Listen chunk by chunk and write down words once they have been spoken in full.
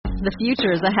The future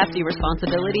is a hefty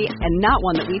responsibility and not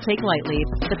one that we take lightly.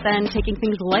 But then taking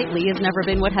things lightly has never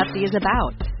been what Hefty is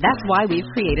about. That's why we've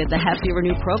created the Hefty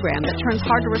Renew program that turns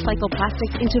hard-to-recycle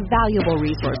plastics into valuable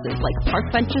resources like park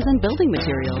benches and building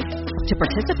materials. To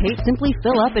participate, simply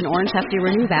fill up an orange Hefty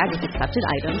Renew bag with accepted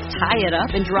items, tie it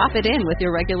up, and drop it in with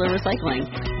your regular recycling.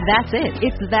 That's it.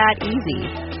 It's that easy.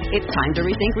 It's time to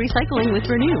rethink recycling with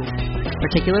Renew.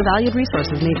 Particular valued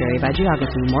resources may vary by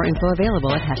geography. More info available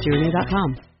at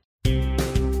heftyrenew.com.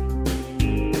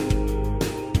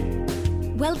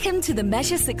 Welcome to the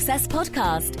Measure Success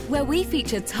podcast, where we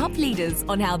feature top leaders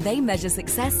on how they measure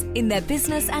success in their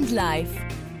business and life.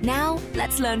 Now,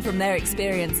 let's learn from their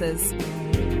experiences.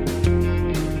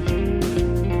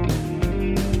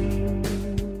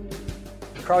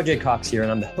 Carl J. Cox here,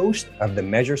 and I'm the host of the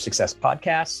Measure Success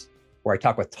podcast, where I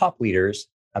talk with top leaders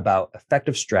about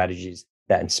effective strategies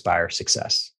that inspire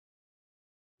success.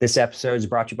 This episode is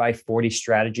brought to you by 40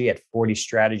 Strategy. At 40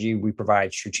 Strategy, we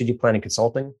provide strategic planning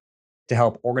consulting to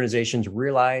help organizations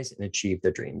realize and achieve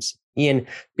their dreams. Ian,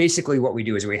 basically what we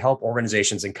do is we help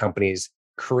organizations and companies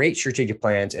create strategic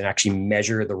plans and actually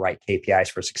measure the right KPIs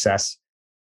for success.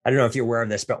 I don't know if you're aware of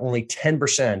this, but only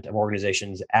 10% of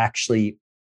organizations actually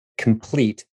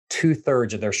complete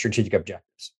 2/3 of their strategic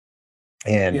objectives.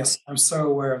 And yes, I'm so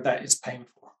aware of that. It's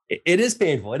painful. It is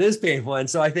painful. It is painful. And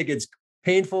so I think it's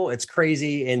painful. It's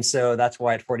crazy. And so that's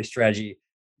why at 40 Strategy,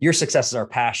 your success is our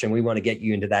passion. We want to get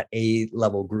you into that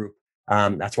A-level group.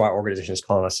 That's why our organization is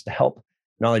calling us to help.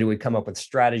 Not only do we come up with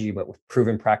strategy, but with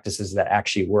proven practices that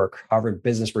actually work. Harvard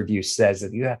Business Review says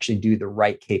that you actually do the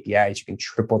right KPIs, you can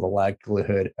triple the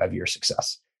likelihood of your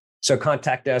success. So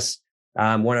contact us.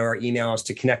 One of our emails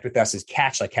to connect with us is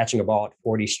catching a ball at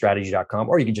 40strategy.com,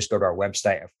 or you can just go to our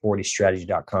website at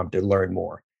 40strategy.com to learn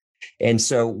more. And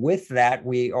so with that,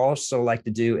 we also like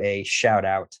to do a shout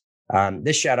out.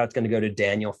 This shout out is going to go to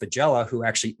Daniel Fagella, who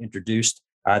actually introduced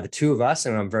the two of us,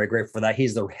 and I'm very grateful for that.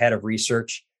 He's the head of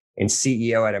research and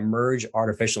CEO at Emerge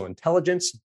Artificial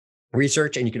Intelligence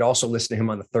Research. And you can also listen to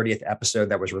him on the 30th episode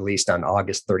that was released on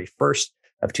August 31st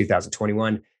of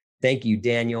 2021. Thank you,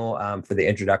 Daniel, for the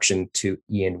introduction to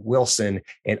Ian Wilson.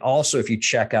 And also, if you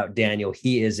check out Daniel,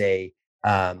 he is a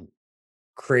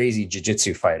crazy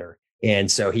jiu-jitsu fighter.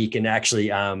 And so he can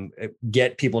actually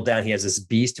get people down. He has this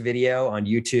beast video on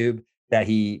YouTube that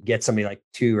he gets somebody like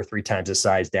 2 or 3 times his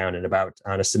size down in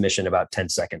on a submission about 10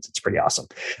 seconds. It's pretty awesome.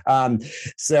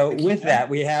 So with that,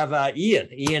 we have Ian.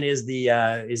 Ian is the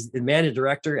managing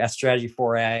director at Strategy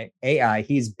for AI.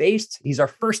 He's our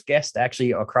first guest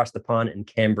actually across the pond in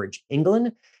Cambridge,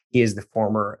 England. He is the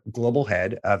former global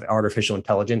head of artificial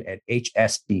intelligence at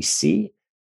HSBC.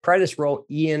 Prior to this role,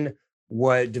 Ian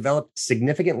developed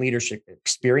significant leadership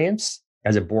experience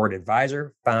as a board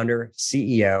advisor, founder,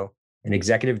 CEO, and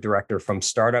executive director from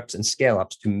startups and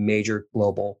scale-ups to major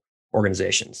global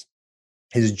organizations.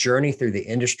 His journey through the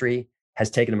industry has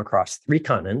taken him across 3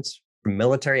 continents, from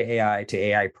military AI to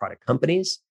AI product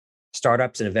companies,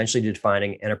 startups, and eventually to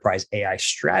defining enterprise AI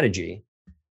strategy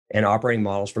and operating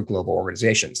models for global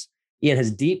organizations. Ian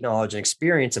has deep knowledge and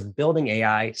experience of building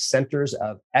AI centers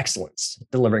of excellence,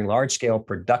 delivering large-scale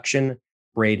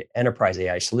production-grade enterprise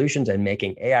AI solutions, and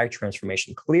making AI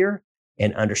transformation clear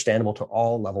and understandable to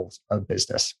all levels of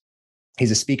business.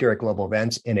 He's a speaker at global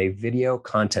events and a video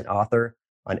content author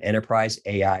on enterprise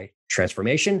AI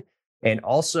transformation. And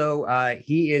also,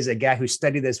 he is a guy who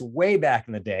studied this way back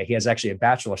in the day. He has actually a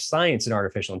Bachelor of Science in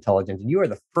Artificial Intelligence. And you are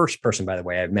the first person, by the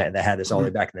way, I've met that had this all the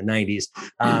way back in the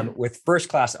 90s, with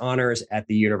first-class honors at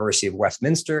the University of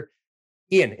Westminster.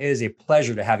 Ian, it is a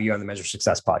pleasure to have you on the Measure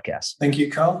Success podcast. Thank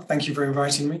you, Carl. Thank you for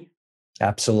inviting me.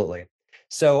 Absolutely.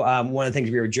 So one of the things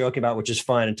we were joking about, which is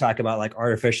fun, and talk about like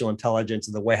artificial intelligence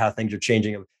and the way how things are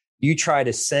changing. You try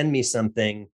to send me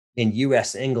something in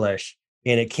US English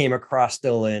and it came across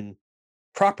still in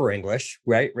proper English,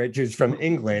 right? Which is from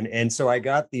England. And so I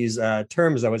got these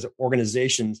terms that was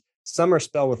organizations. Some are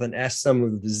spelled with an S, some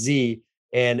with a Z.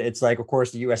 And it's like, of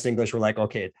course, the US English were like,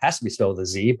 okay, it has to be spelled with a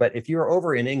Z. But if you're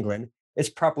over in England, it's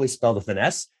properly spelled with an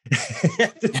S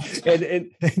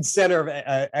and center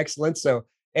of excellence. So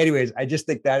anyways, I just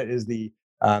think that is the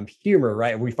humor,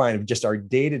 right? We find of just our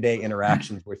day-to-day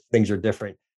interactions where things are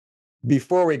different.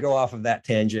 Before we go off of that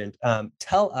tangent,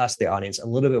 tell us, the audience, a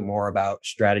little bit more about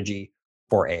Strategy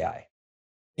for AI.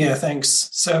 Yeah, thanks.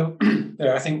 So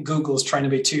I think Google's trying to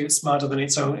be too smarter than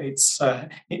its own.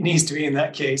 It needs to be in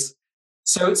that case.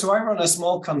 So I run a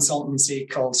small consultancy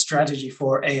called Strategy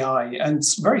for AI, and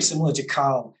it's very similar to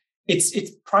Carl.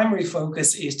 Its primary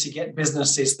focus is to get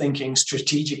businesses thinking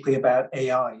strategically about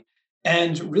AI.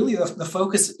 And really the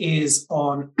focus is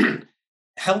on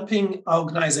helping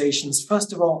organizations,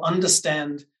 first of all,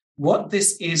 understand what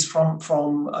this is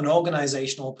from an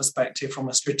organizational perspective, from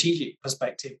a strategic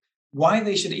perspective, why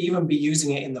they should even be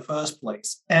using it in the first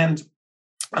place. And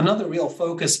another real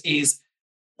focus is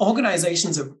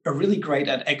organizations are really great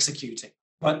at executing,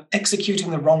 but executing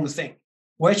the wrong thing.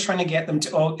 We're trying to get them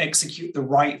to execute the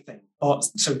right thing.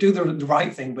 So do the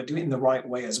right thing, but do it in the right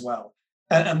way as well.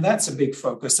 And that's a big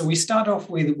focus. So we start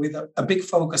off with a big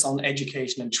focus on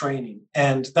education and training.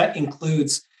 And that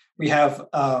includes, we have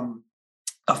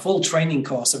a full training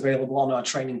course available on our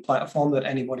training platform that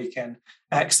anybody can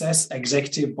access,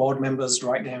 executive board members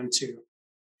right down to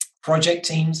project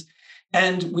teams.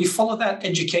 And we follow that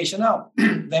education up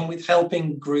then with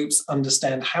helping groups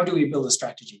understand, how do we build a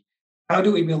strategy? How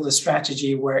do we build a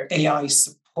strategy where AI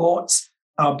supports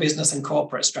our business and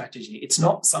corporate strategy? It's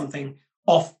not something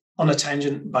off on a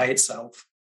tangent by itself.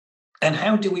 And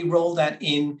how do we roll that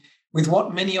in with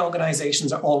what many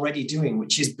organizations are already doing,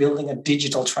 which is building a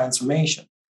digital transformation?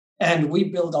 And we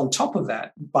build on top of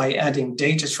that by adding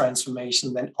data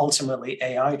transformation, then ultimately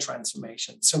AI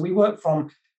transformation. So we work from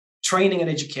training and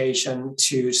education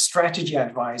to strategy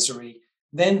advisory,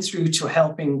 then through to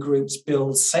helping groups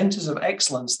build centers of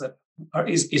excellence that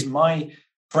is my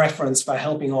preference for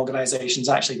helping organizations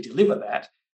actually deliver that,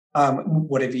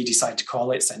 whatever you decide to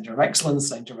call it, center of excellence,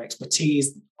 center of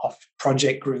expertise, off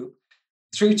project group,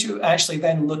 through to actually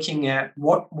then looking at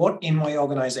what in my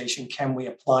organization can we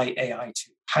apply AI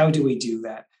to? How do we do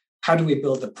that? How do we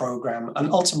build the program?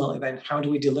 And ultimately then, how do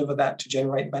we deliver that to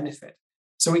generate benefit?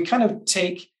 So we kind of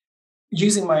take,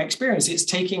 using my experience, it's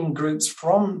taking groups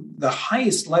from the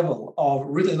highest level of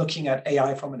really looking at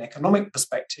AI from an economic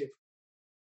perspective,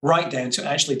 right down to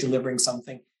actually delivering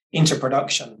something into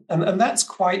production. And that's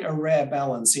quite a rare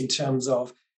balance in terms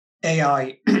of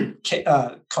AI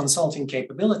consulting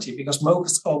capability, because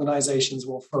most organizations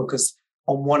will focus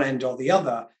on one end or the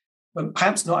other, but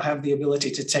perhaps not have the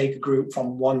ability to take a group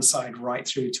from one side right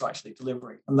through to actually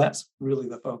delivering. And that's really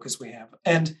the focus we have.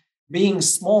 And being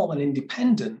small and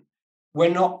independent,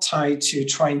 we're not tied to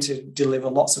trying to deliver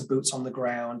lots of boots on the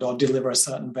ground or deliver a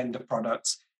certain vendor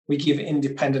products. We give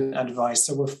independent advice.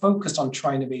 So we're focused on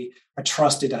trying to be a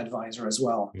trusted advisor as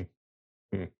well.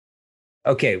 Mm-hmm.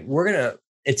 Okay,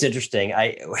 it's interesting.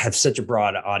 I have such a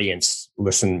broad audience,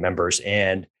 listen members,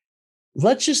 and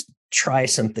let's just try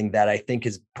something that I think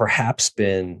has perhaps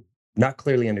been not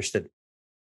clearly understood.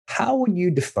 How would you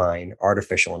define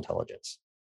artificial intelligence?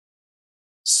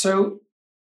 So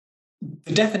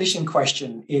the definition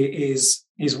question is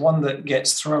one that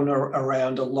gets thrown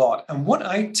around a lot. And what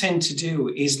I tend to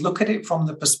do is look at it from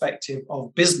the perspective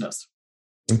of business.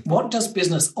 What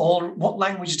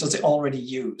language does it already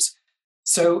use?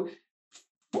 So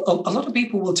a lot of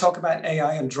people will talk about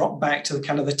AI and drop back to the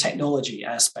kind of the technology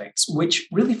aspects, which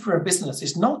really for a business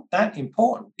is not that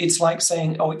important. It's like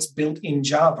saying, oh, it's built in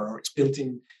Java or it's built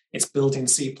in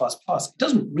C++. It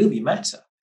doesn't really matter.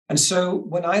 And so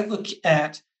when I look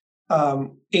at,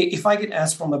 if I get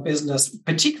asked from a business,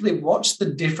 particularly what's the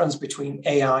difference between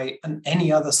AI and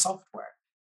any other software,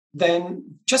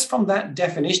 then just from that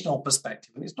definitional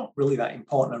perspective, and it's not really that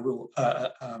important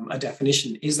a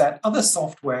definition, is that other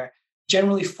software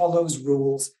generally follows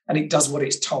rules and it does what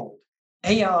it's told.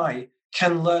 AI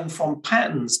can learn from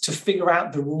patterns to figure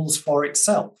out the rules for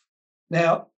itself.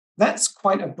 Now, that's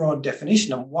quite a broad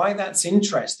definition. And why that's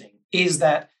interesting is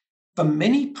that for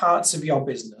many parts of your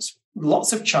business,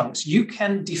 lots of chunks, you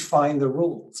can define the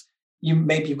rules.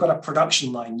 Maybe you've got a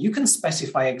production line. You can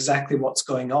specify exactly what's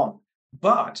going on.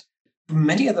 But for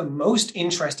many of the most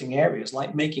interesting areas,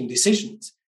 like making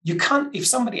decisions, you can't, if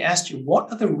somebody asked you, what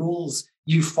are the rules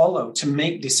you follow to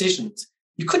make decisions?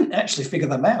 You couldn't actually figure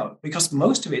them out because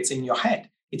most of it's in your head.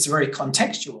 It's very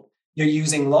contextual. You're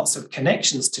using lots of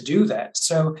connections to do that.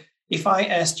 So if I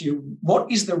asked you, what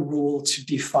is the rule to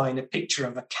define a picture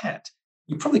of a cat?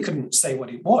 You probably couldn't say what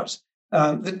it was.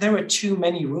 There are too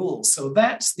many rules. So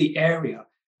that's the area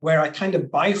where I kind of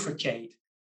bifurcate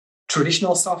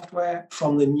traditional software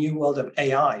from the new world of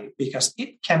AI, because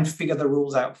it can figure the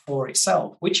rules out for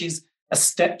itself, which is a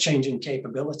step-changing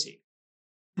capability.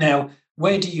 Now,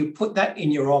 where do you put that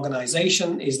in your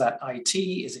organization? Is that IT?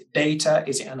 Is it data?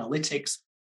 Is it analytics?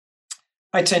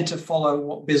 I tend to follow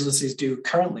what businesses do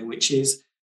currently, which is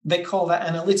they call that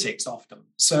analytics often.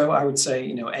 So I would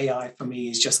say, AI for me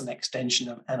is just an extension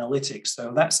of analytics.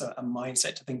 So that's a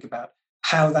mindset to think about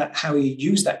how you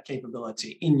use that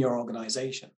capability in your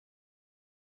organization.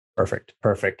 Perfect.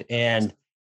 And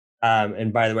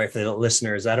by the way, for the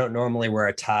listeners, I don't normally wear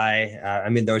a tie.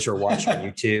 Those who are watching on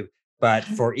YouTube. But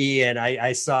for Ian,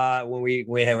 I saw when we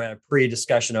had a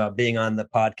pre-discussion about being on the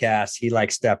podcast, he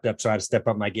stepped up, so I had to step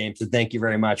up my game. So thank you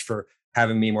very much for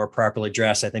having me more properly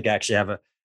dressed. I think I actually have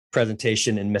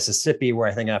presentation in Mississippi, where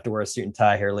I think I have to wear a suit and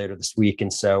tie here later this week.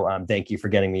 And so thank you for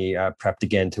getting me prepped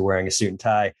again to wearing a suit and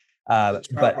tie. But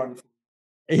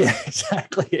yeah,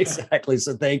 exactly.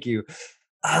 So thank you.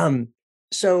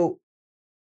 So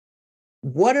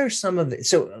what are some of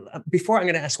the, before I'm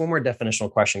going to ask one more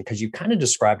definitional question, because you kind of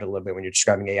described it a little bit when you're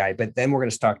describing AI, but then we're going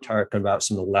to start talking about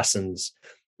some of the lessons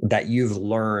that you've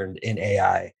learned in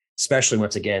AI, especially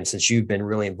once again, since you've been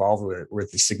really involved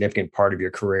with a significant part of your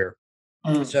career.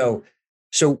 So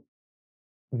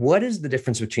what is the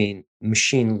difference between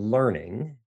machine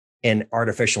learning and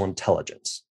artificial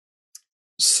intelligence?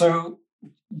 So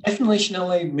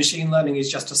definitionally, machine learning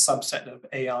is just a subset of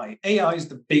AI. AI is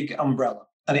the big umbrella,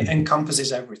 and it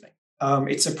encompasses everything.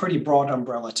 It's a pretty broad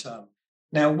umbrella term.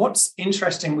 Now, what's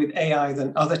interesting with AI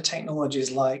than other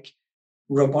technologies like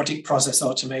robotic process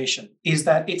automation is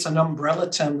that it's an umbrella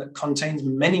term that contains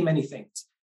many, many things.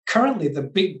 Currently, the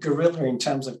big gorilla in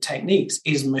terms of techniques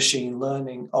is machine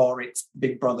learning, or it's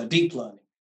big brother deep learning,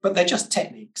 but they're just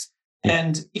techniques.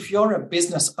 And if you're a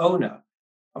business owner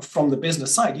from the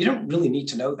business side, you don't really need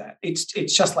to know that. It's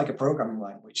just like a programming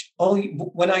language.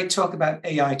 When I talk about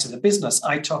AI to the business,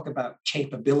 I talk about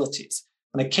capabilities.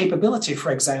 And a capability,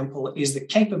 for example, is the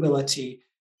capability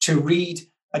to read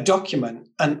a document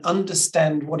and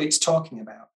understand what it's talking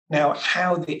about. Now,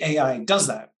 how the AI does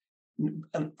that,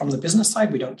 and from the business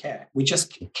side, we don't care. We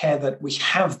just care that we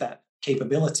have that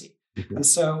capability. And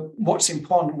so what's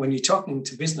important when you're talking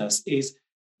to business is,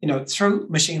 throw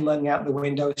machine learning out the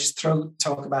window,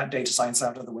 talk about data science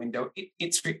out of the window.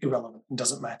 It's irrelevant and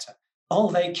doesn't matter. All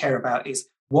they care about is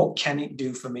what can it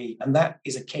do for me? And that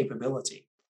is a capability.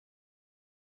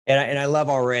 And I love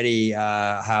already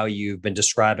how you've been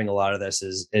describing a lot of this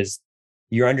is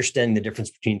you're understanding the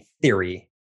difference between theory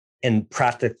and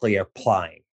practically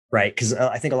applying, right? Because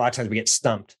I think a lot of times we get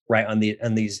stumped, right, on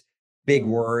these big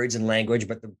words and language.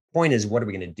 But the point is, what are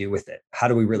we going to do with it? How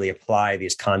do we really apply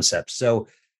these concepts? So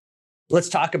let's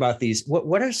talk about these.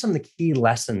 What are some of the key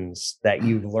lessons that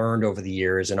you've learned over the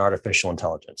years in artificial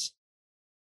intelligence?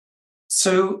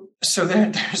 So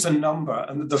there's a number.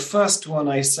 And the first one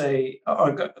I say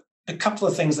are a couple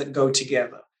of things that go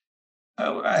together.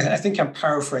 I think I'm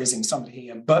paraphrasing somebody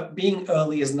here, but being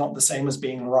early is not the same as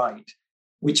being right,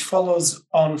 which follows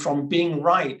on from being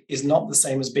right is not the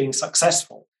same as being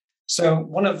successful. So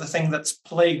one of the things that's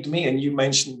plagued me, and you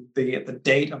mentioned the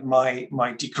date of my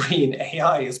degree in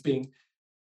AI as being,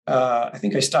 I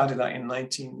think I started that in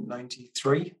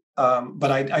 1993,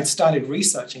 but I started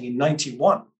researching in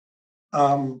 91.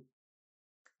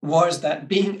 Was that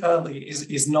being early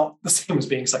is not the same as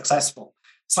being successful.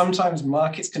 Sometimes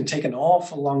markets can take an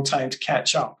awful long time to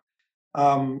catch up.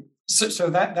 So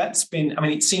that's been,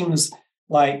 it seems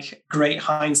like great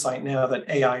hindsight now that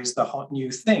AI is the hot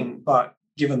new thing, but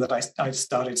given that I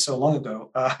started so long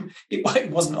ago,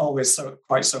 it wasn't always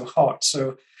quite so hot.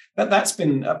 So that's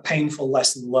been a painful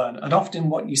lesson learned. And often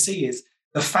what you see is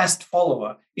the fast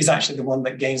follower is actually the one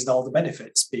that gains all the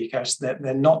benefits because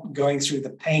they're not going through the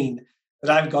pain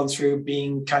that I've gone through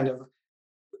being kind of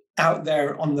out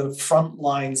there on the front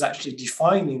lines actually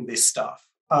defining this stuff.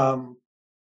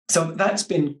 So that's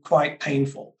been quite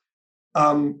painful.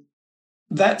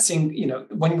 That's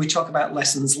when we talk about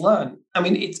lessons learned,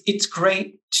 it's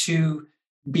great to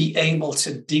be able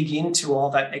to dig into all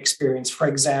that experience. For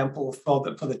example, for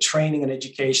the training and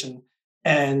education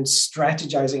and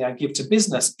strategizing I give to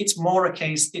business, it's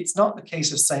not the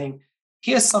case of saying,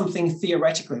 here's something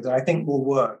theoretically that I think will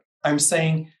work. I'm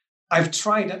saying, I've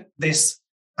tried this.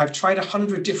 I've tried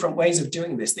 100 different ways of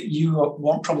doing this that you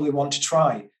probably want to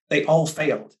try. They all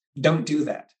failed. Don't do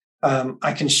that.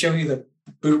 I can show you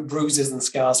the bruises and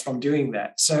scars from doing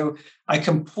that. So I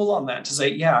can pull on that to say,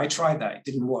 yeah, I tried that. It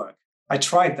didn't work. I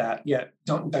tried that. Yeah,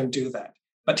 don't do that.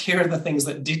 But here are the things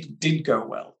that did go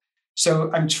well.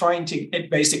 So I'm trying to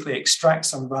basically extract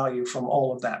some value from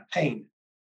all of that pain.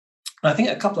 And I think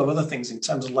a couple of other things in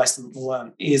terms of lessons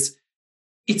learned is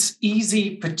it's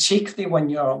easy, particularly when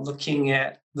you're looking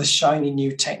at the shiny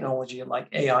new technology like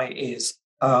AI is,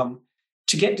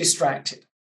 to get distracted.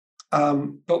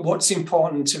 But what's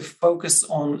important to focus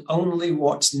on only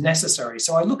what's necessary.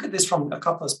 So I look at this from a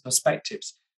couple of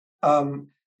perspectives.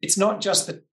 It's not just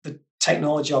the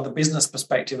technology or the business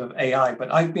perspective of AI,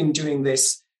 but I've been doing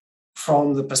this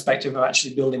from the perspective of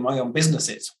actually building my own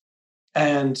businesses.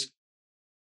 And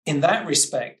in that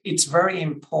respect, it's very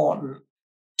important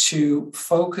to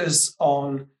focus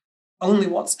on only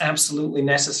what's absolutely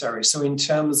necessary. So in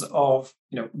terms of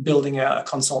building out a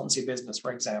consultancy business,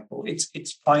 for example,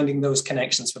 it's finding those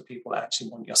connections for people that actually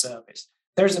want your service.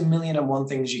 There's a million and one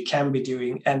things you can be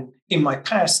doing. And in my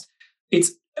past,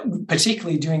 it's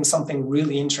particularly doing something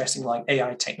really interesting like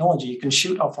AI technology, you can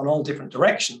shoot off on all different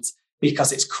directions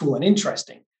because it's cool and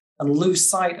interesting, and lose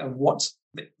sight of what's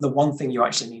the one thing you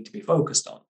actually need to be focused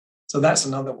on. So that's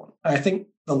another one. I think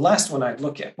the last one I'd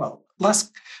look at, well,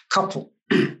 last couple,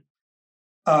 and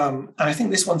I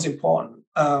think this one's important.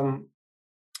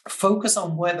 Focus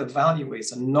on where the value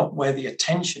is and not where the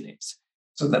attention is.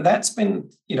 So that's been,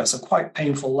 some quite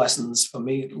painful lessons for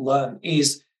me to learn,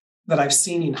 is that I've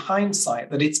seen in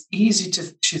hindsight that it's easy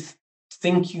to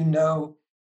think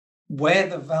where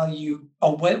the value,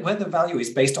 or where the value is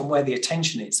based on where the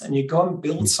attention is. And you go and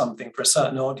build something for a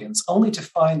certain audience only to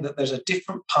find that there's a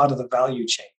different part of the value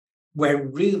chain where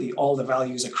really all the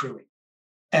value is accruing.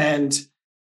 And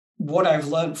what I've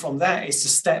learned from that is to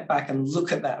step back and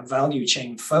look at that value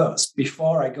chain first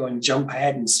before I go and jump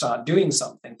ahead and start doing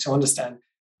something, to understand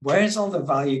where is all the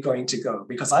value going to go?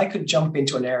 Because I could jump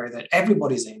into an area that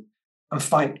everybody's in and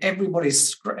find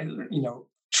everybody's,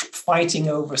 fighting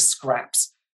over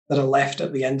scraps that are left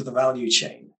at the end of the value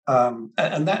chain.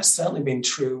 And that's certainly been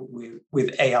true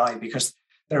with AI, because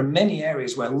there are many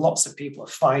areas where lots of people are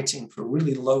fighting for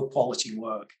really low quality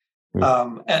work.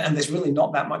 And there's really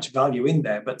not that much value in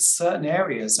there, but certain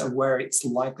areas are where it's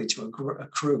likely to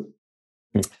accrue.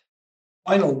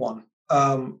 Final one,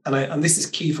 and this is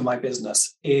key for my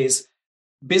business, is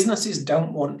businesses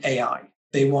don't want AI.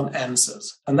 They want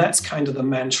answers. And that's kind of the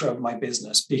mantra of my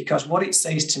business, because what it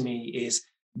says to me is,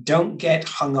 don't get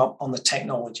hung up on the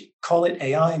technology. Call it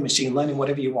AI, machine learning,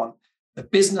 whatever you want. The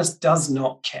business does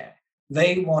not care.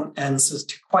 They want answers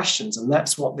to questions, and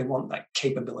that's what they want, that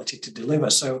capability to deliver.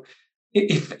 So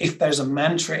if there's a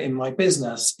mantra in my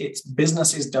business, it's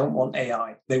businesses don't want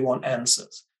AI. They want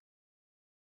answers.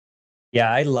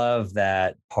 Yeah, I love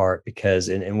that part, because,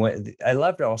 and what I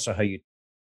loved also how you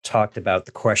talked about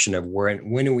the question of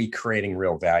when are we creating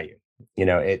real value?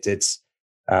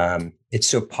 It's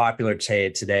so popular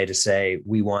today to say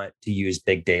we want to use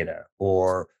big data,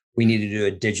 or we need to do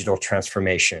a digital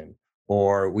transformation,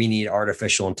 or we need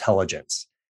artificial intelligence.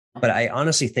 But I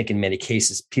honestly think in many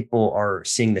cases, people are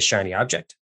seeing the shiny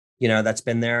object, that's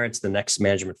been there. It's the next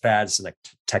management fad, it's the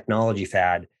next technology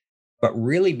fad, but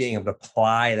really being able to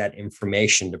apply that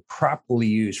information to properly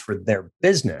use for their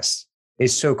business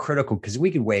is so critical, because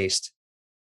we could waste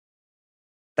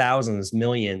thousands,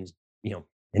 millions,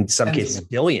 in some cases,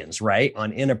 billions, right,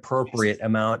 on inappropriate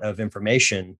amount of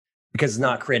information because it's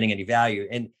not creating any value.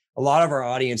 And a lot of our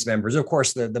audience members, of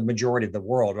course, the majority of the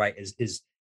world, right, is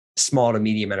small to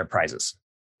medium enterprises,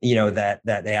 that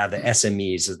they have the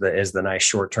SMEs is the nice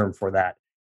short term for that.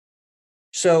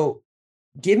 So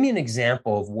give me an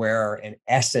example of where an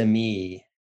SME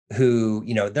who,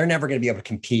 they're never going to be able to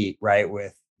compete, right,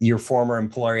 with your former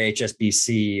employer,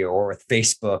 HSBC, or with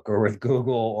Facebook, or with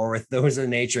Google, or with those of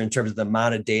nature in terms of the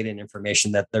amount of data and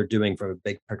information that they're doing from a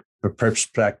big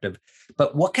perspective.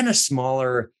 But what can a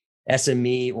smaller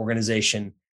SME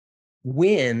organization,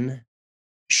 when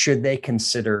should they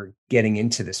consider getting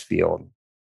into this field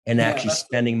and actually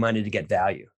spending money to get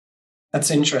value?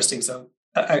 That's interesting. So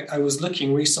I was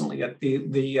looking recently at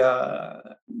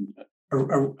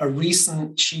a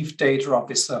recent chief data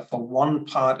officer for one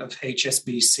part of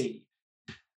HSBC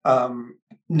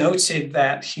noted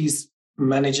that he's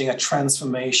managing a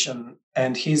transformation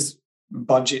and his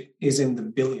budget is in the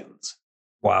billions.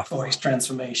 Wow. For his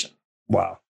transformation.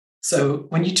 Wow. So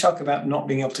when you talk about not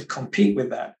being able to compete with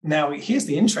that, now here's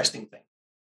the interesting thing.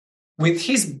 With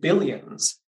his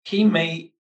billions, he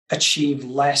may achieve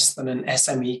less than an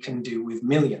SME can do with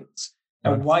millions.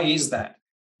 Now, why is that?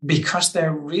 Because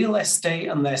their real estate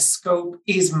and their scope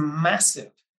is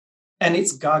massive and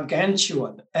it's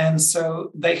gargantuan. And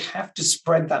so they have to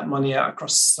spread that money out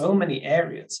across so many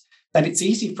areas that it's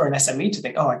easy for an SME to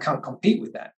think, I can't compete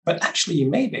with that. But actually, you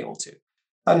may be able to.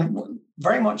 And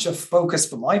very much a focus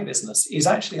for my business is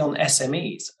actually on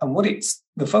SMEs. And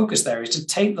the focus there is to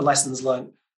take the lessons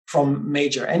learned from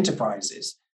major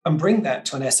enterprises and bring that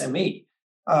to an SME.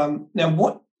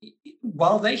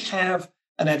 While they have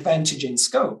an advantage in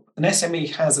scope, an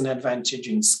SME has an advantage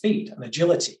in speed and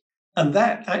agility. And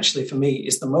that actually, for me,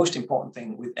 is the most important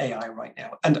thing with AI right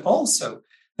now. And also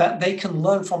that they can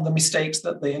learn from the mistakes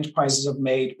that the enterprises have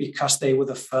made because they were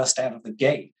the first out of the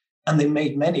gate. And they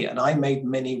made many, and I made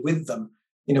many with them,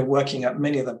 working at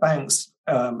many of the banks.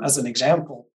 As an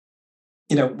example,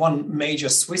 one major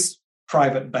Swiss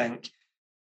private bank,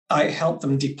 I helped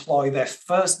them deploy their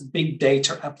first big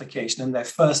data application and their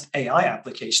first AI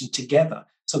application together.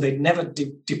 So they'd never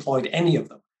deployed any of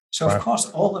them. So, of course,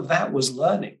 all of that was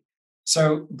learning.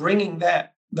 So bringing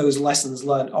those lessons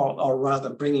learned, or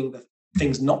rather bringing the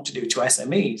things not to do to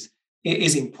SMEs,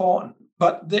 is important.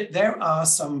 But there are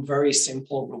some very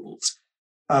simple rules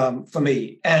for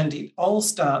me. And it all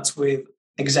starts with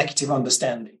executive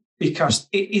understanding, because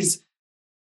it is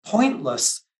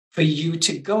pointless for you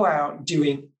to go out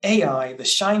doing AI, the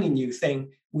shiny new thing,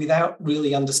 without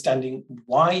really understanding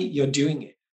why you're doing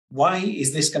it. Why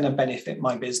is this going to benefit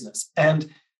my business? And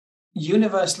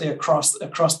universally across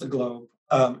the globe,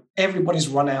 everybody's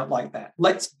run out like that.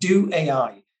 Let's do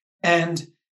AI. And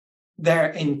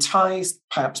they're enticed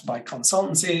perhaps by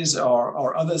consultancies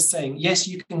or others saying, yes,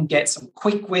 you can get some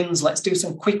quick wins. Let's do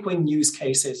some quick win use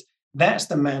cases. That's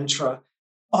the mantra.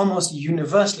 Almost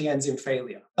universally ends in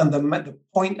failure. And the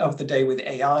point of the day with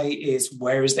AI is,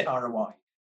 where is the ROI?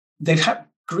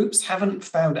 Groups haven't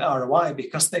found ROI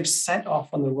because they've set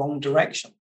off on the wrong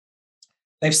direction.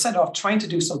 They've set off trying to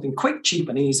do something quick, cheap,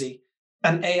 and easy.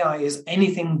 And AI is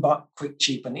anything but quick,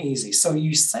 cheap, and easy. So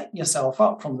you set yourself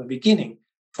up from the beginning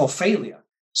for failure.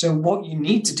 So what you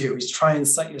need to do is try and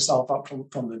set yourself up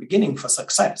from the beginning for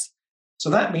success. So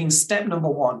that means step number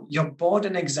one, your board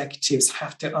and executives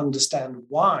have to understand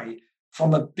why,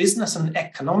 from a business and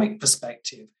economic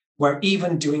perspective, we're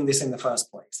even doing this in the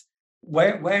first place.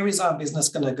 Where is our business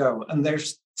going to go? And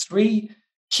there's three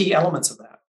key elements of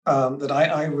that that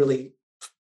I really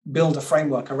build a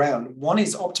framework around. One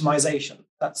is optimization.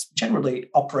 That's generally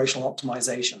operational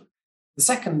optimization. The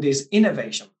second is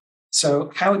innovation.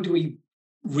 So how do we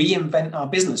reinvent our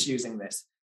business using this?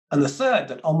 And the third,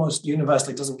 that almost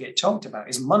universally doesn't get talked about,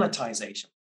 is monetization.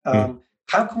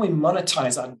 How can we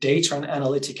monetize our data and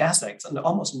analytic assets? And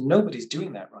almost nobody's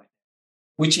doing that right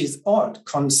now, which is odd,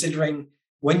 considering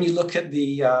when you look at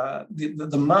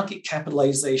the market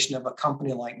capitalization of a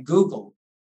company like Google,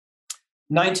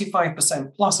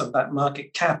 95% plus of that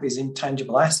market cap is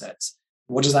intangible assets.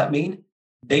 What does that mean?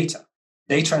 Data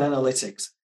and analytics.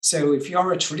 So if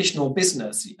you're a traditional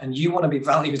business and you want to be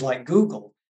valued like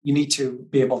Google, you need to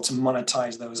be able to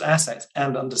monetize those assets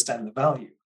and understand the value.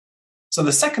 So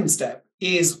the second step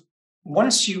is,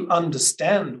 once you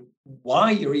understand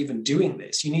why you're even doing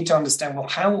this, you need to understand, well,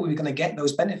 how are we going to get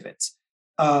those benefits?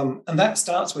 And that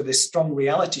starts with this strong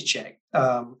reality check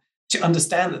to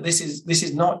understand that this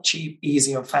is not cheap,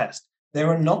 easy, and fast. There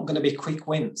are not going to be quick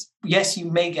wins. Yes, you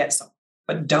may get some,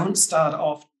 but don't start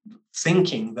off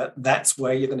thinking that that's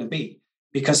where you're going to be,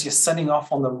 because you're setting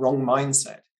off on the wrong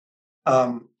mindset.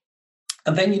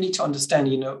 And then you need to understand,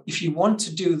 if you want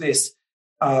to do this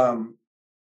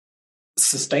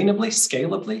sustainably,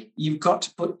 scalably, you've got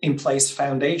to put in place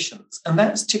foundations. And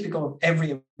that's typical of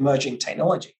every emerging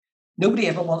technology. Nobody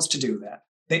ever wants to do that.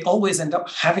 They always end up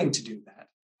having to do that,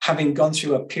 having gone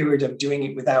through a period of doing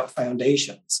it without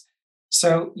foundations.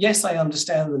 So yes, I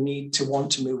understand the need to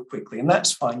want to move quickly, and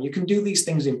that's fine. You can do these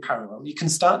things in parallel. You can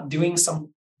start doing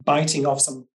some biting off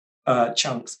some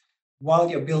chunks while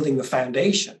you're building the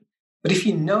foundation. But if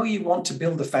you know you want to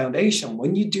build the foundation,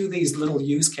 when you do these little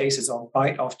use cases or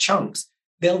bite off chunks,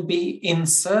 they'll be in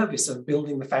service of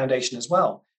building the foundation as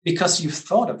well, because you've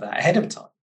thought of that ahead of time.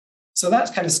 So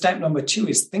that's kind of step number two,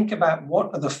 is think about what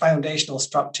are the foundational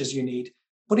structures you need.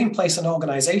 Put in place an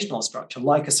organizational structure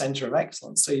like a center of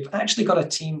excellence. So you've actually got a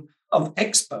team of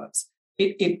experts.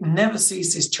 It never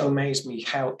ceases to amaze me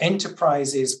how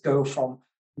enterprises go from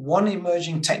one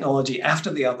emerging technology after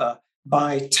the other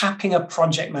by tapping a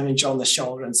project manager on the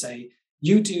shoulder and say,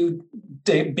 you do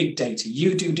big data,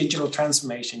 you do digital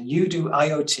transformation, you do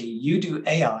IoT, you do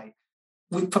AI.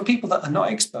 For people that are not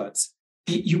experts,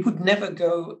 you would never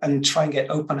go and try and get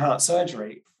open heart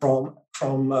surgery from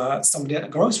somebody at a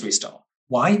grocery store.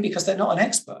 Why? Because they're not an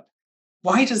expert.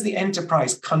 Why does the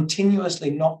enterprise continuously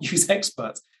not use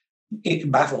experts?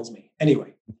 It baffles me.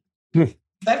 Anyway,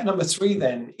 step number three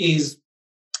then is,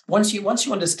 once you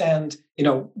understand,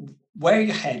 where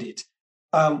you're headed,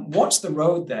 what's the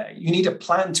road there? You need a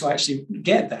plan to actually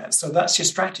get there. So that's your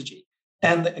strategy.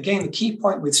 And again, the key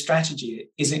point with strategy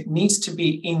is it needs to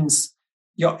be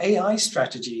your AI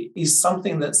strategy is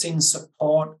something that's in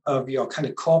support of your kind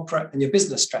of corporate and your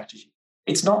business strategy.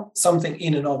 It's not something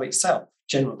in and of itself,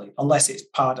 generally, unless it's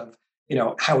part of,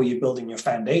 how are you building your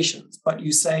foundations? But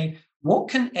you say, what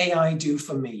can AI do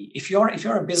for me? If you're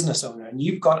a business owner and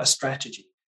you've got a strategy,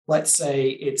 let's say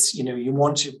it's, you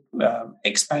want to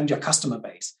expand your customer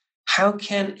base. How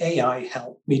can AI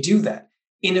help me do that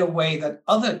in a way that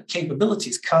other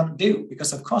capabilities can't do?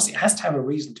 Because, of course, it has to have a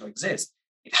reason to exist.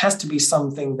 It has to be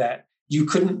something that you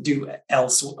couldn't do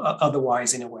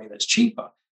otherwise in a way that's cheaper.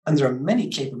 And there are many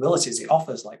capabilities it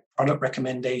offers, like product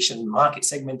recommendation, market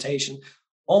segmentation,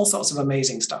 all sorts of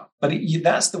amazing stuff. But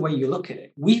that's the way you look at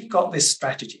it. We've got this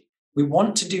strategy. We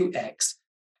want to do X.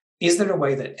 Is there a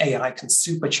way that AI can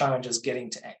supercharge us getting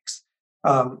to X?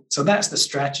 So that's the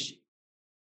strategy.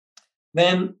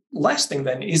 Then last thing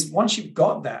then is once you've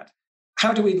got that,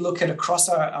 how do we look at across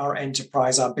our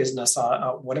enterprise, our business,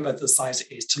 our whatever the size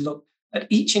it is, to look at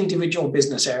each individual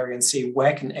business area and see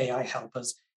where can AI help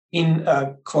us in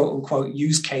a quote unquote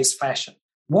use case fashion?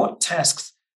 What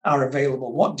tasks are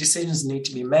available? What decisions need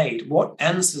to be made? What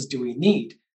answers do we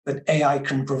need that AI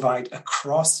can provide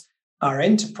across our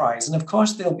enterprise? And of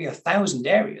course, there'll be 1,000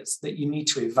 areas that you need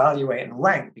to evaluate and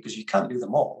rank because you can't do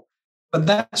them all. But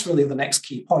that's really the next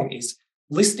key point, is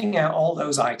listing out all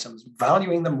those items,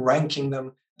 valuing them, ranking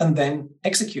them, and then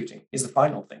executing is the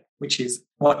final thing, which is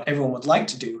what everyone would like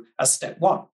to do as step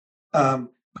one.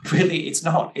 But really, it's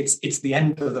not. It's the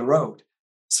end of the road.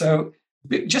 So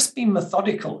just be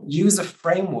methodical, use a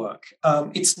framework.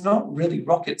 It's not really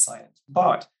rocket science.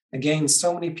 But again,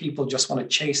 so many people just want to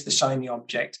chase the shiny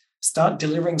object, start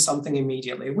delivering something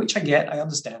immediately, which I get, I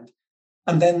understand.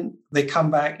 And then they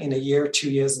come back in a year, 2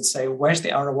 years and say, where's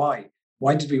the ROI?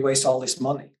 Why did we waste all this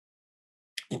money?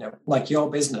 Like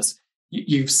your business,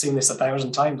 you've seen this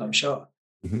 1,000 times, I'm sure.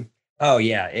 Mm-hmm. Oh,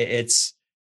 yeah.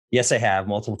 Yes, I have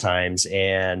multiple times,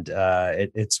 and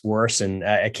it's worse. And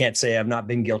I can't say I've not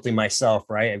been guilty myself,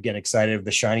 right? I'm getting excited of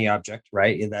the shiny object,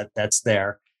 right? That's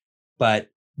there. But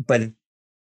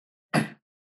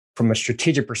from a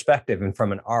strategic perspective and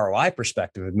from an ROI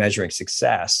perspective of measuring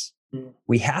success,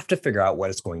 we have to figure out what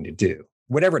it's going to do,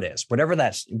 whatever it is, whatever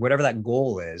that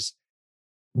goal is.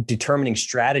 Determining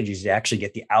strategies to actually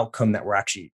get the outcome that we're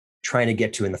actually trying to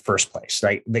get to in the first place,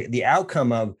 right? The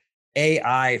outcome of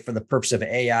AI for the purpose of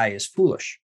AI is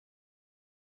foolish,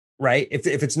 right? If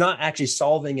it's not actually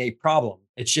solving a problem,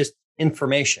 it's just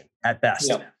information at best.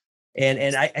 Yeah.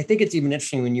 And I think it's even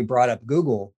interesting when you brought up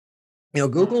Google.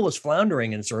 Google was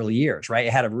floundering in its early years, right?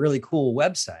 It had a really cool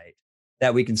website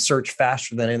that we can search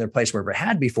faster than any other place we ever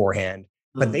had beforehand,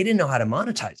 but they didn't know how to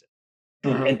monetize it.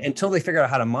 Mm-hmm. And until they figured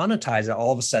out how to monetize it,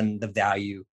 all of a sudden the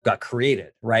value got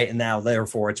created, right? And now,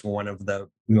 therefore, it's one of the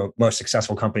most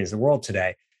successful companies in the world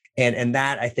today. And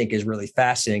that, I think, is really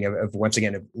fascinating of once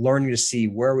again, of learning to see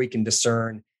where we can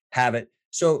discern, have it.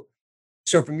 So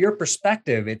from your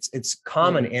perspective, it's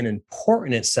common and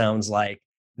important, it sounds like,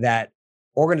 that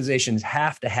organizations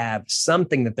have to have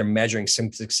something that they're measuring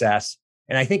some success.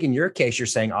 And I think in your case, you're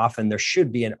saying often there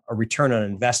should be a return on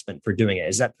investment for doing it.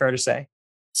 Is that fair to say?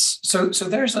 So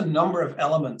there's a number of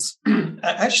elements.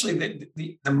 Actually,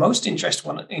 the most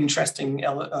interesting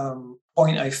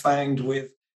point I found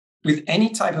with any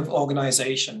type of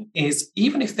organization is,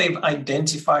 even if they've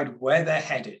identified where they're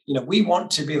headed, we want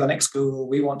to be the next Google,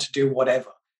 we want to do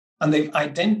whatever, and they've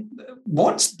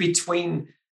what's between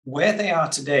where they are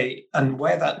today and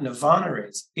where that nirvana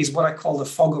is what I call the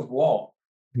fog of war.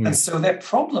 And so their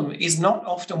problem is not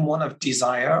often one of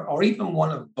desire or even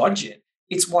one of budget.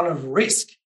 It's one of risk,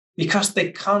 because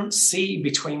they can't see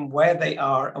between where they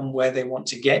are and where they want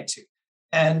to get to.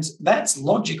 And that's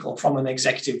logical from an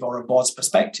executive or a board's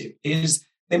perspective, is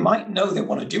they might know they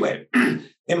want to do it.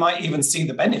 They might even see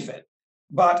the benefit,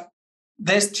 but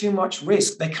there's too much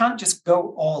risk. They can't just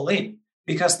go all in,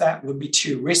 because that would be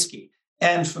too risky.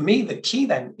 And for me, the key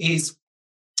then is,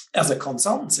 as a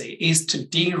consultancy, is to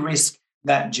de-risk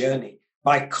that journey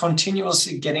by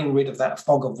continuously getting rid of that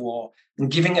fog of war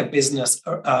and giving a business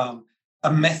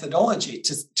a methodology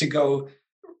to go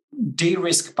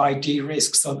de-risk by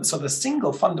de-risk. So the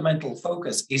single fundamental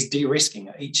focus is de-risking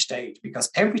at each stage, because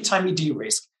every time you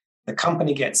de-risk, the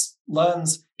company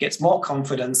learns, gets more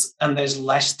confidence, and there's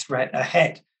less threat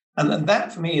ahead. And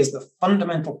that, for me, is the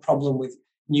fundamental problem with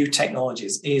new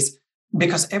technologies, is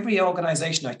because every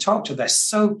organization I talk to, they're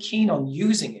so keen on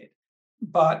using it,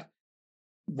 but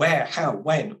where, how,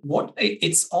 when, what,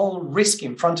 it's all risk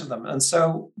in front of them. And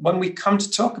so when we come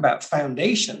to talk about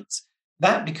foundations,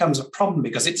 that becomes a problem,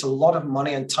 because it's a lot of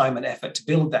money and time and effort to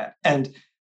build that. And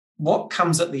what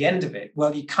comes at the end of it?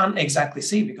 Well, you can't exactly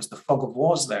see, because the fog of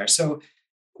war's there. So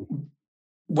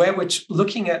where we're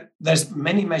looking at, there's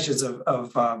many measures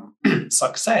of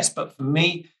success, but for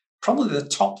me, probably the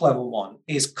top level one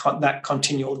is that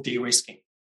continual de-risking,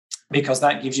 because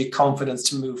that gives you confidence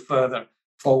to move further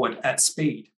forward at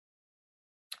speed.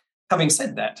 Having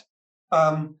said that,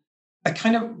 I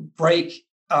kind of break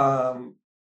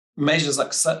measures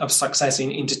of success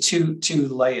into two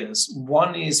layers.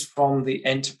 One is from the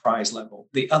enterprise level.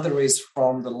 The other is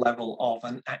from the level of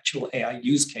an actual AI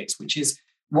use case, which is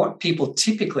what people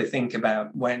typically think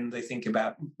about when they think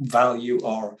about value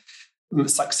or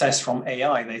success from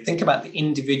AI. They think about the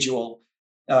individual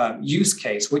use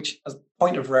case, which, as a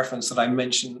point of reference that I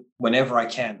mention whenever I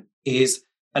can, is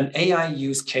an AI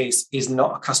use case is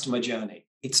not a customer journey.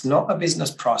 It's not a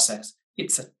business process.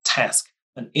 It's a task,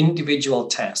 an individual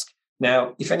task.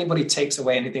 Now, if anybody takes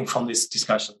away anything from this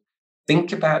discussion,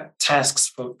 think about tasks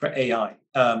for AI.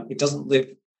 It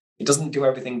doesn't do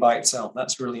everything by itself.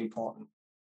 That's really important.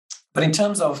 But in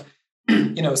terms of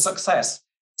success,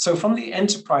 so from the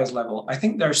enterprise level, I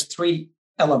think there's three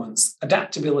elements: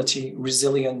 adaptability,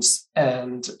 resilience,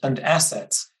 and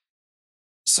assets.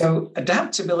 So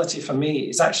adaptability for me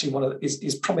is actually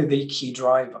is probably the key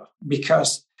driver,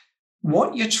 because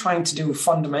what you're trying to do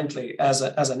fundamentally as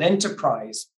an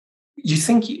enterprise, you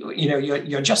think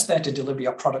you're just there to deliver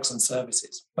your products and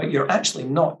services, but you're actually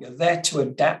not. You're there to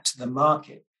adapt to the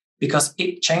market because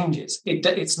it changes.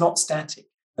 It's not static.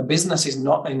 A business is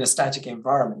not in a static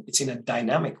environment. It's in a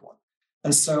dynamic one.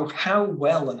 And so how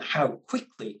well and how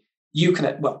quickly you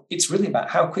can, well, it's really about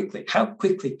how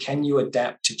quickly can you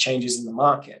adapt to changes in the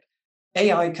market?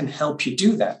 AI can help you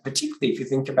do that, particularly if you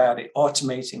think about it,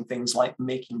 automating things like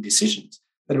making decisions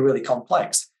that are really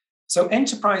complex. So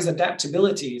enterprise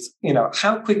adaptability is,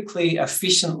 how quickly,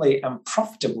 efficiently, and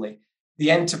profitably the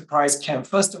enterprise can,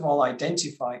 first of all,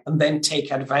 identify and then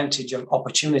take advantage of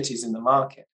opportunities in the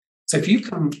market. So if you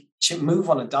can move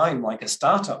on a dime like a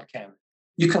startup can,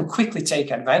 you can quickly take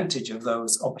advantage of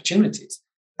those opportunities.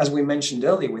 As we mentioned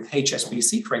earlier with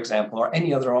HSBC, for example, or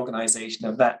any other organization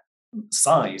of that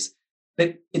size,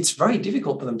 it's very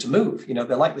difficult for them to move.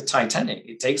 They're like the Titanic.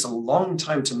 It takes a long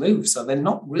time to move. So they're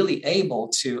not really able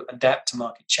to adapt to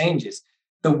market changes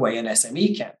the way an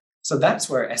SME can. So that's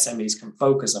where SMEs can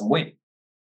focus and win.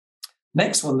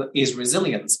 Next one is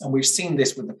resilience. And we've seen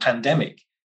this with the pandemic.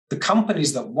 The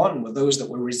companies that won were those that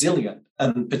were resilient.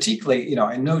 And particularly,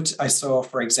 I saw,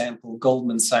 for example,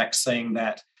 Goldman Sachs saying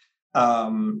that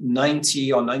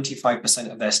 90 or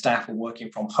 95% of their staff were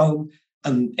working from home.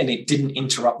 And it didn't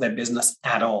interrupt their business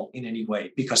at all in any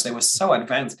way because they were so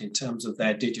advanced in terms of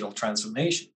their digital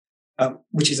transformation,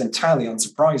 which is entirely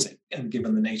unsurprising and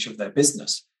given the nature of their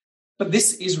business. But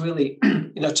this is really,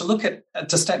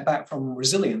 to step back from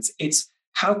resilience, it's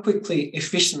how quickly,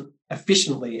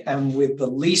 efficiently, and with the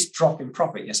least drop in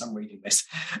profit, yes, I'm reading this,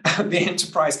 the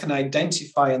enterprise can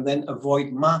identify and then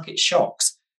avoid market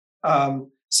shocks.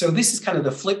 So this is kind of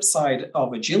the flip side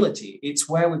of agility. It's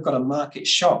where we've got a market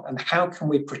shock and how can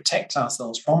we protect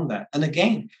ourselves from that? And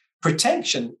again,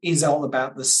 protection is all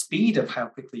about the speed of how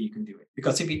quickly you can do it.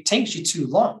 Because if it takes you too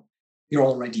long, you're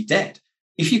already dead.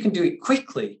 If you can do it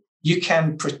quickly, you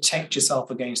can protect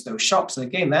yourself against those shocks. And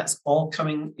again, that's all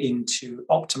coming into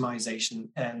optimization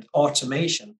and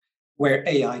automation, where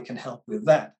AI can help with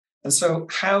that. And so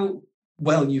how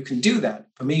well you can do that,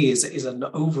 for me, is an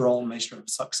overall measure of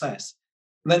success.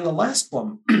 And then the last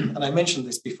one, and I mentioned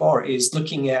this before, is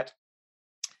looking at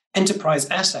enterprise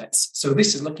assets. So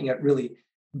this is looking at really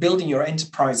building your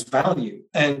enterprise value.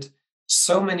 And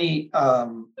so many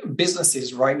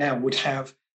businesses right now would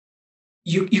have,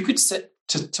 you could set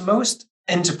to most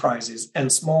enterprises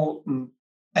and small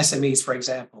SMEs, for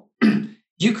example,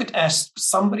 you could ask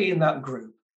somebody in that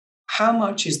group, how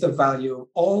much is the value of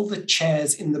all the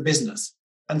chairs in the business?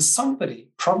 And somebody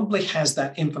probably has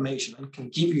that information and can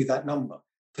give you that number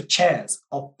for chairs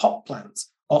or pot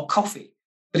plants or coffee.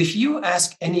 But if you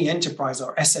ask any enterprise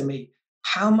or SME,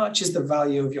 how much is the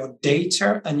value of your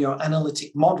data and your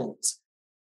analytic models?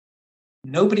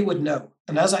 Nobody would know.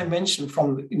 And as I mentioned,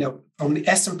 from the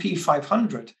S&P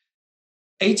 500,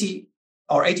 80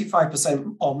 or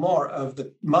 85% or more of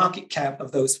the market cap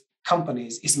of those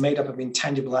companies is made up of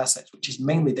intangible assets, which is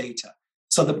mainly data.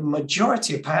 So the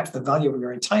majority of perhaps the value of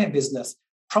your entire business,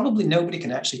 probably nobody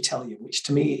can actually tell you, which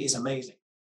to me is amazing.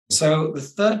 So the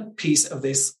third piece of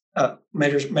this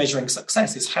measuring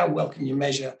success is how well can you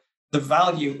measure the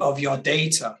value of your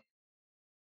data,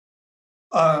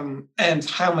 and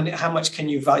how much can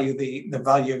you value the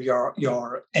value of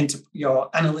your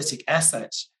analytic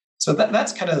assets. So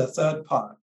that's kind of the third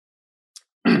part.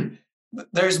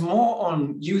 There's more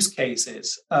on use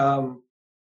cases, but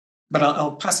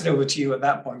I'll pass it over to you at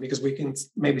that point because we can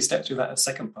maybe step through that in the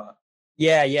second part.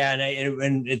 Yeah,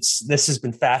 and this has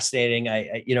been fascinating.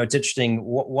 It's interesting.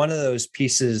 One of those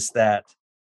pieces that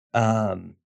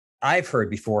I've heard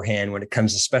beforehand when it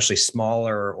comes, especially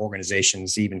smaller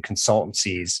organizations, even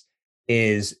consultancies,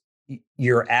 is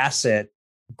your asset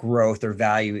growth or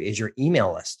value is your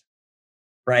email list,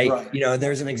 right?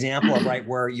 There's an example of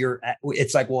where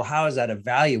it's like, well, how is that a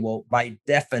value? Well, by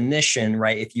definition,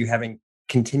 right? If you have a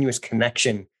continuous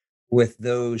connection with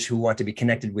those who want to be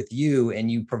connected with you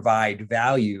and you provide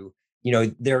value,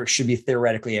 there should be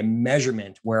theoretically a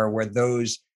measurement where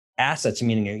those assets,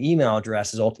 meaning an email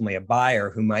address, is ultimately a buyer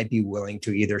who might be willing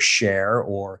to either share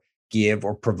or give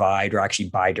or provide or actually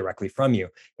buy directly from you.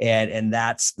 And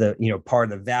that's the,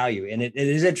 part of the value. And it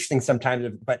is interesting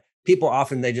sometimes, but people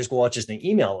often, they just go, well, it's just an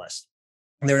email list.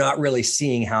 they're not really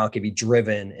seeing how it could be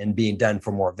driven and being done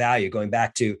for more value. Going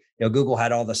back to, Google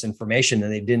had all this information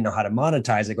and they didn't know how to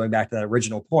monetize it. Going back to that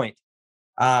original point,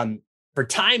 for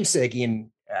time's sake, and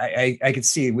I could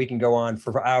see we can go on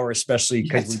for hours, especially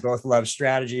because we both love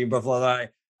strategy and both love AI.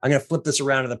 I'm going to flip this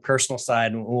around to the personal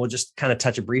side, and we'll just kind of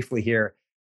touch it briefly here.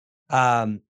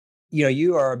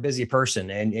 You are a busy person,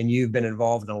 and you've been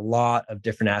involved in a lot of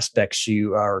different aspects.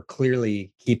 You are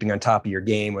clearly keeping on top of your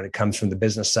game when it comes from the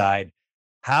business side.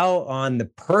 How, on the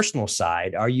personal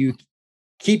side, are you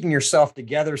keeping yourself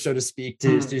together, so to speak,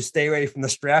 to stay away from the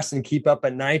stress and keep up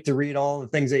at night to read all the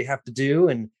things that you have to do?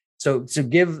 And so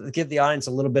give the audience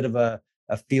a little bit of a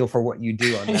feel for what you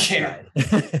do on that side.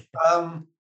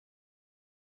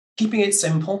 Keeping it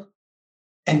simple,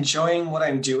 enjoying what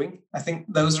I'm doing. I think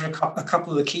those are a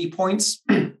couple of the key points.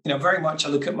 Very much I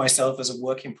look at myself as a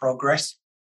work in progress.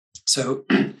 So,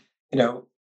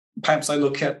 perhaps I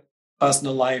look at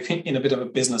personal life in a bit of a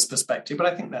business perspective, but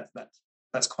I think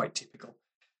that's quite typical.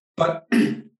 But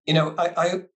you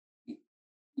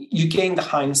gain the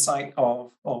hindsight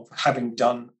of having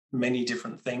done many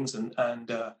different things and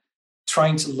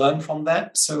trying to learn from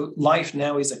that. So life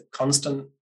now is a constant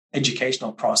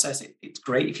educational process. It's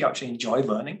great if you actually enjoy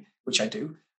learning, which I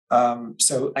do.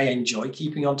 So I enjoy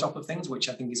keeping on top of things, which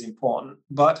I think is important.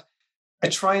 But I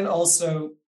try and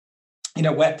also,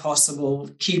 where possible,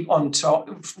 keep on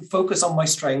top, focus on my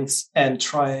strengths and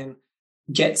try and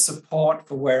get support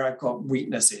for where I've got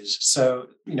weaknesses. So,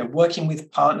 working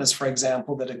with partners, for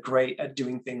example, that are great at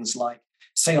doing things like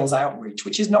sales outreach,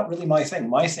 which is not really my thing.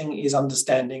 My thing is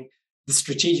understanding the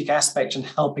strategic aspect and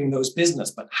helping those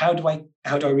business. But how do I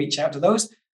reach out to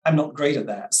those? I'm not great at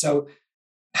that. So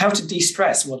how to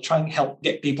de-stress? Well, try and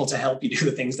get people to help you do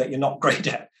the things that you're not great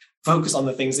at. Focus on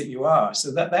the things that you are.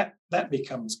 So that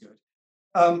becomes good.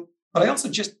 But I also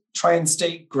just try and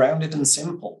stay grounded and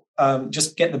simple.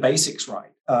 Just get the basics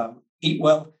right. Eat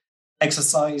well,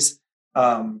 exercise,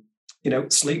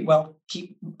 sleep well,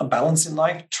 keep a balance in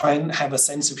life, try and have a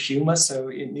sense of humor so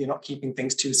you're not keeping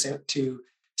things too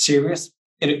serious.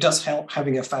 And it does help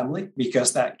having a family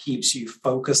because that keeps you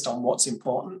focused on what's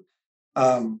important.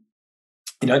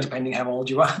 Depending how old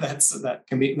you are, that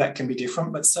can be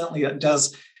different, but certainly it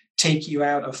does take you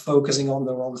out of focusing on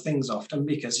the wrong things often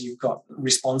because you've got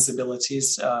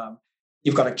responsibilities,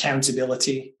 you've got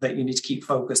accountability that you need to keep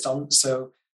focused on.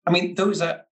 So, those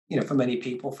are, for many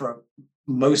people, for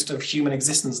most of human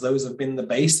existence, those have been the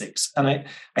basics. And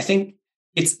I think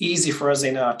it's easy for us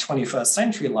in our 21st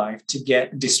century life to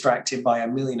get distracted by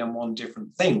 1,000,001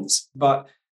 different things. But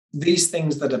these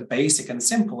things that are basic and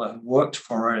simple have worked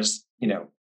for us,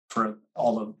 for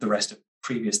all of the rest of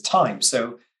previous time.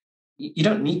 So you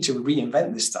don't need to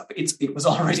reinvent this stuff. It was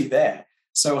already there.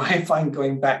 So I find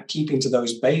going back, keeping to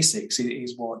those basics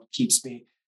is what keeps me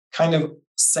kind of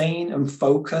sane and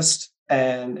focused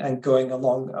and going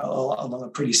along a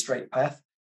pretty straight path.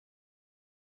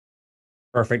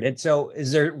 Perfect. And so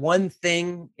is there one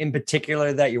thing in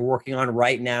particular that you're working on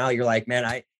right now? You're like,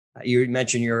 man, you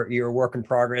mentioned you're a work in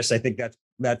progress. I think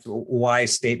that's a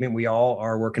wise statement. We all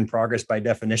are a work in progress by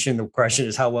definition. The question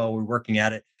is how well we're working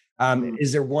at it.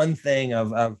 Is there one thing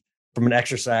of from an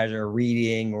exercise or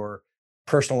reading or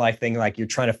personal life thing like you're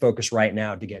trying to focus right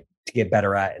now to get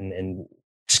better at, and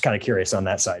just kind of curious on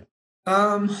that side?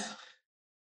 I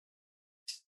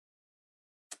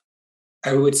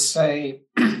would say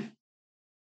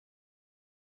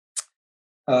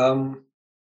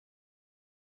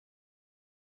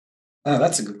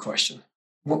that's a good question.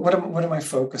 What am I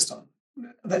focused on?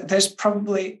 There's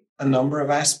probably a number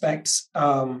of aspects.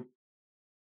 I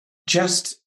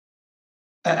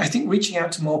think reaching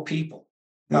out to more people,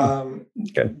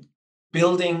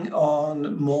 building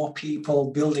on more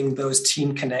people, building those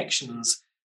team connections.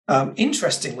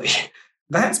 Interestingly,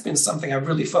 that's been something I've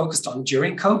really focused on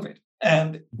during COVID.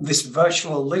 And this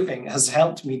virtual living has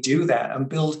helped me do that and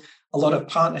build a lot of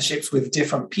partnerships with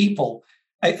different people.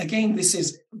 Again, this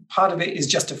is part of it is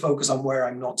just to focus on where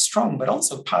I'm not strong, but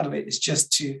also part of it is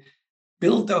just to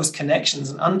build those connections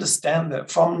and understand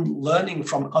that from learning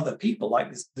from other people,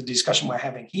 like the discussion we're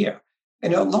having here,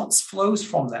 lots flows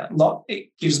from that.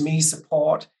 It gives me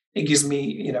support. It gives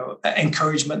me,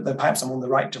 encouragement that perhaps I'm on the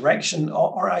right direction,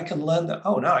 or I can learn that,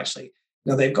 actually,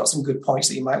 they've got some good points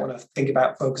that you might want to think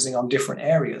about focusing on different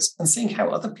areas and seeing how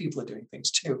other people are doing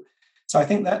things too. So I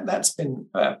think that's been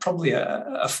probably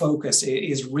a focus,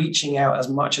 is reaching out as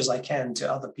much as I can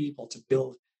to other people to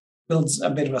build a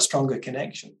bit of a stronger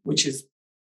connection, which is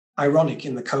ironic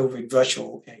in the COVID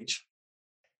virtual age.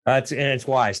 And it's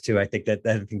wise too. I think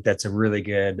that's a really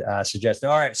good suggestion.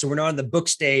 All right, so we're now on the book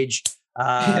stage.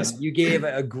 Yes. You gave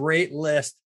a great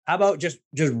list. how about just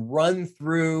run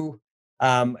through,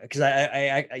 because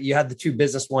I you have the two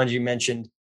business ones you mentioned.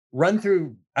 Run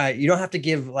through. You don't have to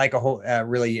give like a whole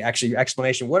really actually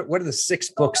explanation. What are the 6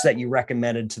 books that you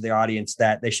recommended to the audience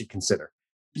that they should consider?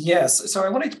 Yes. So I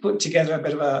wanted to put together a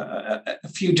bit of a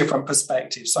few different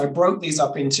perspectives. So I broke these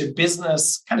up into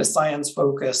business, kind of science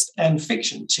focused, and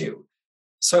fiction too.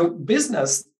 So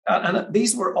business, and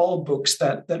these were all books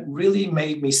that really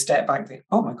made me step back and think,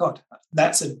 oh my God,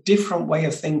 that's a different way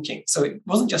of thinking. So it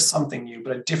wasn't just something new,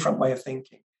 but a different way of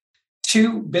thinking.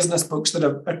 2 business books that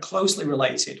are closely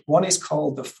related. One is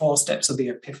called The 4 Steps of the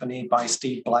Epiphany by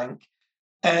Steve Blank.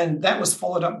 And that was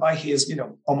followed up by his,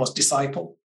 almost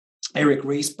disciple, Eric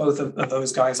Ries, both of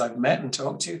those guys I've met and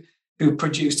talked to, who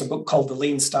produced a book called The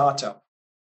Lean Startup.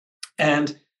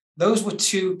 And those were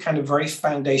 2 kind of very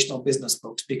foundational business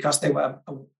books because they were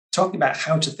talking about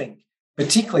how to think,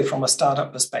 particularly from a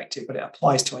startup perspective, but it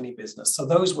applies to any business. So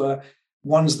those were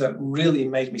ones that really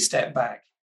made me step back.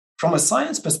 From a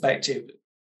science perspective,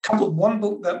 one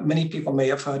book that many people may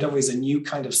have heard of is A New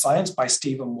Kind of Science by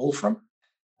Stephen Wolfram.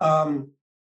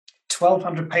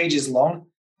 1,200 pages long.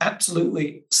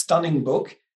 Absolutely stunning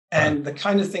book, and the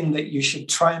kind of thing that you should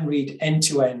try and read end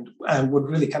to end and would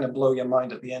really kind of blow your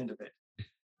mind at the end of it.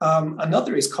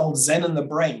 Another is called Zen and the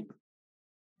Brain,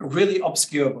 a really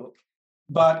obscure book,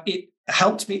 but it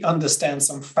helped me understand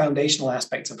some foundational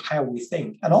aspects of how we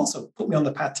think and also put me on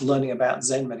the path to learning about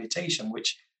Zen meditation,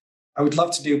 which I would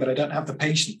love to do, but I don't have the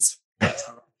patience.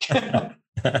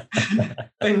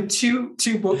 Then two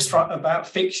books about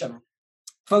fiction.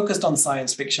 Focused on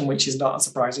science fiction, which is not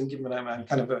surprising given I'm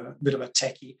kind of a bit of a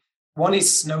techie. One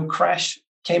is Snow Crash,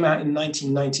 came out in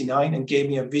 1999 and gave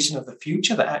me a vision of the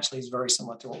future that actually is very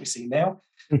similar to what we see now,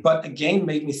 but again,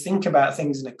 made me think about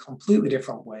things in a completely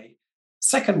different way.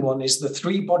 Second one is The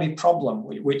 3-Body Problem,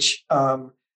 which I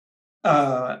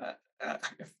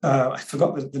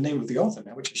forgot the name of the author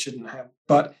now, which I shouldn't have,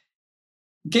 but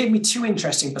gave me 2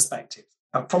 interesting perspectives.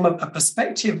 From a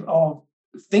perspective of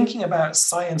thinking about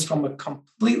science from a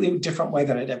completely different way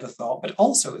than I'd ever thought, but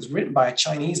also it was written by a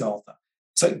Chinese author.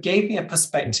 So it gave me a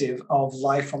perspective of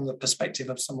life from the perspective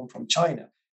of someone from China,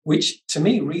 which to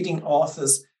me, reading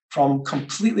authors from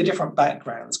completely different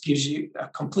backgrounds gives you a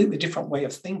completely different way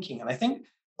of thinking. And I think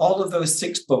all of those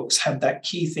 6 books had that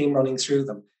key theme running through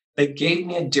them. They gave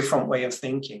me a different way of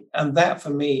thinking. And that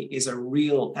for me is a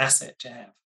real asset to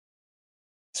have.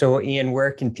 So Ian,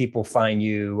 where can people find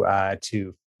you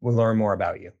to learn more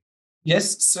about you?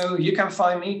 Yes, so you can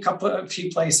find me a few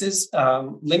places.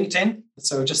 LinkedIn,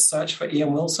 so just search for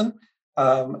Ian Wilson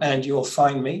and you'll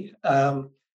find me.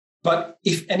 But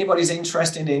if anybody's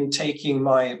interested in taking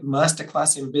my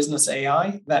masterclass in business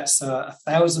AI, that's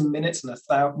 1,000 minutes and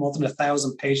more than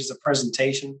 1,000 pages of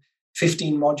presentation,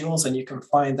 15 modules, and you can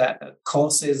find that at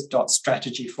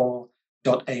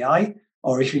courses.strategy4.ai.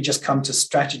 Or if you just come to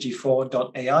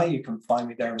strategy4.ai, you can find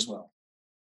me there as well.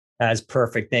 That's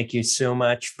perfect. Thank you so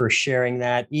much for sharing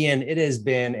that. Ian, it has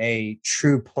been a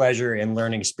true pleasure and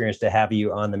learning experience to have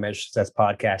you on the Measure Success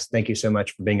podcast. Thank you so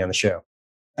much for being on the show.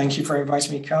 Thank you for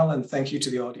inviting me, Carl, and thank you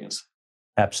to the audience.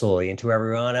 Absolutely. And to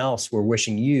everyone else, we're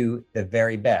wishing you the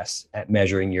very best at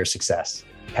measuring your success.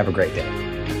 Have a great day.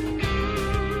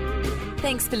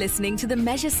 Thanks for listening to the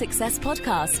Measure Success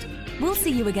podcast. We'll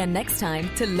see you again next time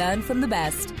to learn from the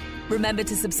best. Remember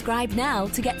to subscribe now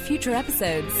to get future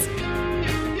episodes.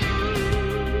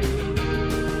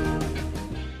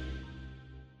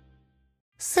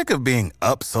 Sick of being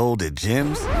upsold at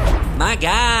gyms? My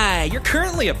guy, you're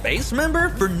currently a base member?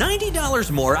 For $90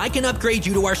 more, I can upgrade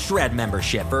you to our Shred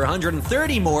membership. For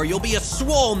 $130 more, you'll be a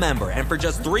Swole member. And for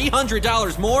just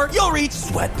 $300 more, you'll reach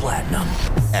Sweat Platinum.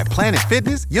 At Planet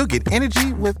Fitness, you'll get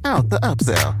energy without the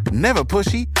upsell. Never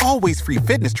pushy, always free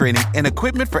fitness training and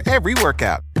equipment for every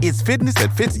workout. It's fitness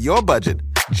that fits your budget.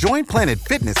 Join Planet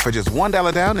Fitness for just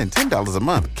 $1 down and $10 a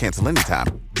month. Cancel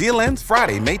anytime. Deal ends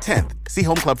Friday, May 10th. See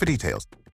Home Club for details.